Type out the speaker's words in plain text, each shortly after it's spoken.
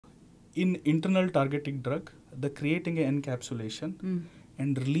in internal targeting drug, the creating an encapsulation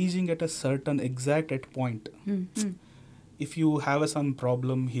and releasing at a certain exact at point. If you have some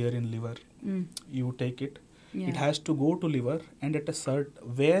problem here in liver, you take it. Yeah. It has to go to liver, and at a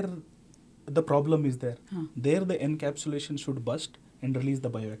where the problem is there, there the encapsulation should burst and release the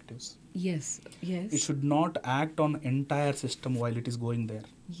bioactives. Yes, yes. It should not act on entire system while it is going there.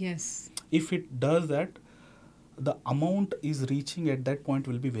 Yes. If it does that, the amount is reaching at that point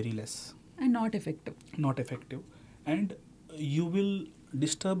will be very less. And not effective. Not effective. And you will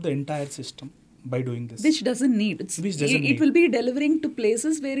disturb the entire system by doing this. Which doesn't need. It will be delivering to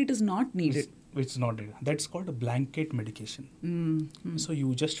places where it is not needed. Which is not needed. That's called a blanket medication. So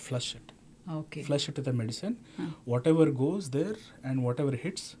you just flush it. Okay. Flush it with the medicine. Whatever goes there and whatever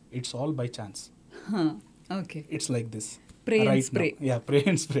hits, it's all by chance. Okay. It's like this. Pray and spray. Now. Yeah, pray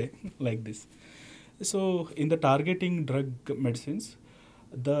and spray like this. So in the targeting drug medicines,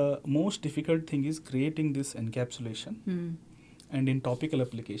 the most difficult thing is creating this encapsulation, and in topical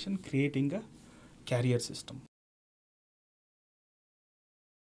application, creating a carrier system.